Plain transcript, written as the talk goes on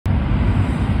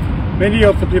Many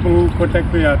of the people who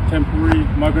contact me are temporary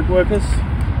migrant workers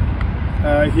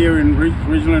here in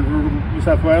regional and rural New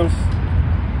South Wales,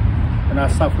 and are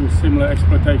suffering similar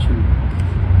exploitation.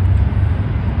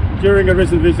 During a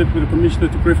recent visit with the Commissioner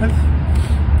to Griffith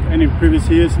and in previous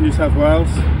years in New South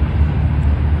Wales,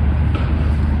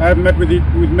 I have met with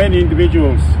many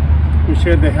individuals who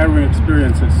shared their harrowing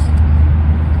experiences.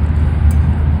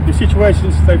 The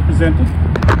situations they presented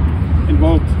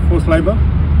involved forced labour,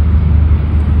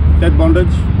 debt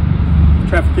bondage,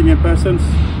 trafficking in persons,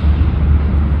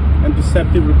 and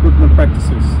deceptive recruitment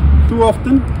practices. Too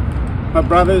often, my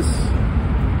brothers,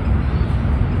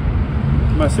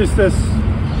 my sisters,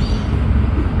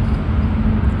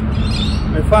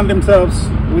 they find themselves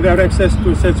without access to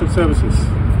essential services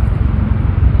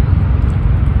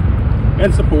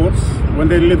and supports when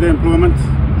they leave their employment,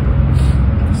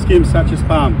 schemes such as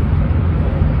farm.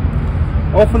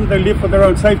 Often they live for their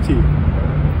own safety,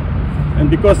 and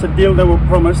because the deal they were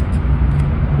promised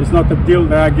is not the deal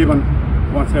they are given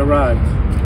once they arrive.